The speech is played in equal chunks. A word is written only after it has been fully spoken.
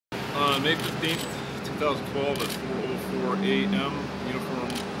On May 15th, 2012 at 4:04 a.m.,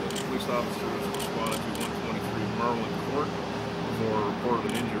 uniformed police officers responded to 123 Maryland Court for a report of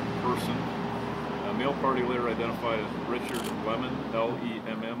an injured person. A male party later identified as Richard Lemmon,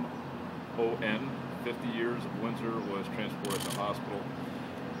 Lemmon, 50 years, of Windsor, was transported to hospital.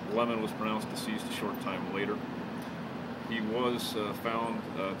 Lemmon was pronounced deceased a short time later. He was found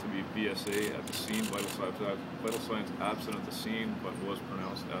to be BSA at the scene, vital signs absent at the scene, but was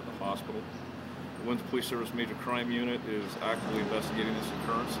pronounced at the hospital. The Windsor Police Service Major Crime Unit is actively investigating this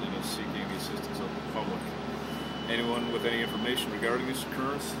occurrence and is seeking the assistance of the public. Anyone with any information regarding this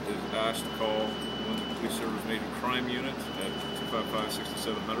occurrence is asked to call the Windsor Police Service Major Crime Unit at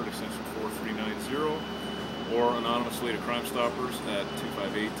 255-6700 extension 4390 or anonymously to Crime Stoppers at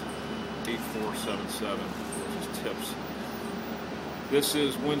 258-8477, which is tips. This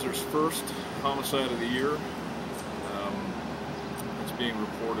is Windsor's first homicide of the year. It's being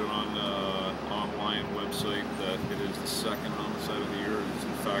reported on an online website that it is the second homicide of the year. It is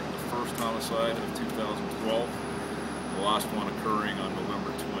in fact the first homicide of 2012, the last one occurring on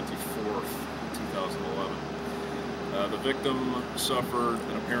November 24th, 2011. The victim suffered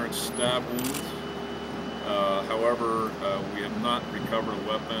an apparent stab wound. However, we have not recovered a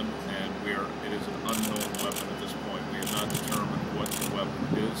weapon, and it is an unknown weapon at this point. We have not determined what the weapon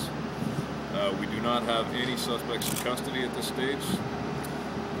is. We do not have any suspects in custody at this stage.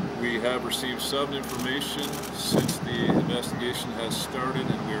 We have received some information since the investigation has started,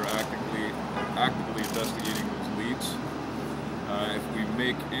 and we are actively investigating those leads. If we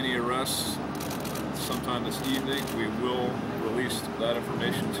make any arrests sometime this evening, we will release that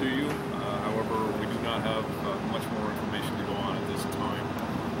information to you. However, we do not have much more information to go on at this time.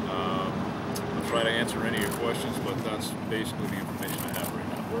 I'll try to answer any of your questions, but that's basically the information I have right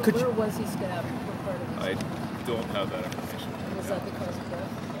now. Where was he stabbed? What part of his I don't have that information. Was that the cause of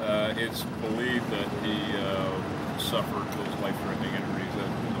death? It's believed that he suffered those life-threatening injuries that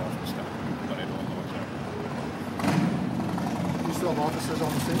result from stabbing, but I don't know exactly. Do you still have officers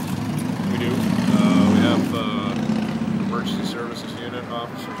on the scene? We do. We have emergency services unit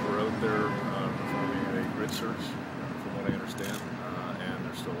officers who are out there performing a grid search, from what I understand, and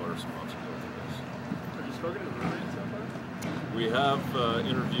there still are some officers out there. Have you spoken to the roommates so far? We have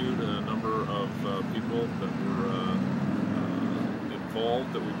interviewed a number of people that were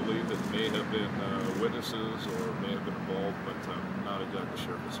involved that we believe that may have been witnesses or may have been involved, but I'm not exactly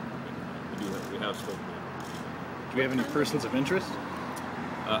sure if it's we have spoken to them. Do we have any persons of interest?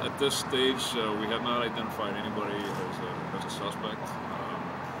 At this stage, we have not identified anybody as a suspect.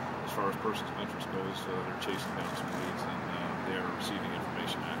 As far as persons of interest goes, they're chasing down some leads and they are receiving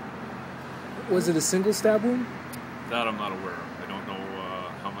information accurately. Was it a single stab wound? That I'm not aware of. I don't know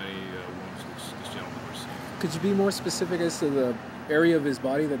how many wounds this gentleman received. Could you be more specific as to the area of his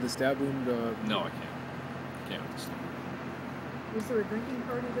body that the stab wound? No, I can't. I can't at this time. Was there a drinking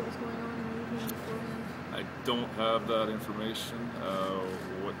party that was going on in the evening beforehand? I don't have that information.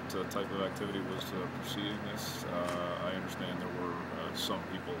 What type of activity was preceding this? I understand there were some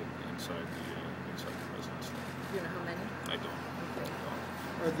people inside the residence. Do you know how many? I don't. Okay.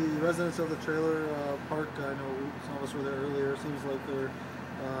 Are the residents of the trailer park, I know some of us were there earlier, it seems like they're,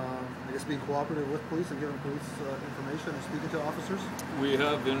 I guess, being cooperative with police and giving police information and speaking to officers? We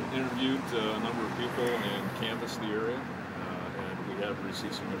have interviewed a number of people and canvassed the area, and we have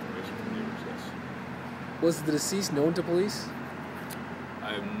received some information from neighbors, yes. Was the deceased known to police?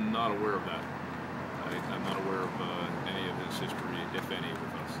 I'm not aware of that. I'm not aware of any of his history, if any,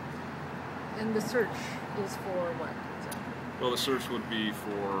 with us. And the search is for what exactly? Well, the search would be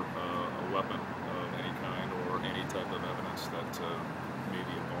for a weapon of any kind or any type of evidence that may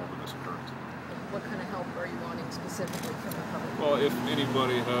be involved in this occurrence. What kind of help are you wanting specifically from the public? Well, if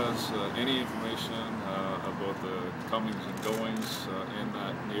anybody has any information about the comings and goings in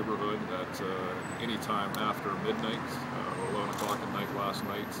that neighborhood at any time after midnight or 11 o'clock at night last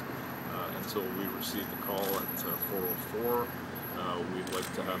night until we received the call at 4:04, we'd like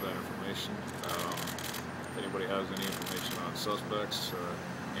to have that information. If anybody has any information on suspects,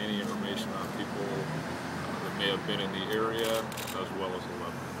 any information on people that may have been in the area, as well as the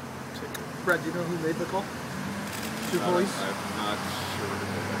weapon in particular. Brad, do you know who made the call to police? I'm not sure.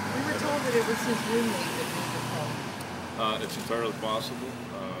 We were told that it was his roommate that made the call. It's entirely possible.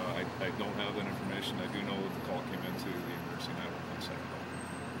 I don't have that information. I do know that the call came into the emergency 911 center.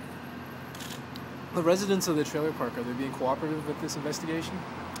 The residents of the trailer park, are they being cooperative with this investigation?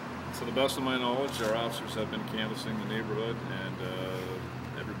 To the best of my knowledge, our officers have been canvassing the neighborhood, and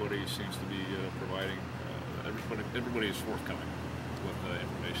everybody seems to be providing. Everybody is forthcoming with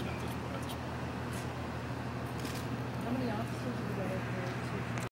information at this point. How many officers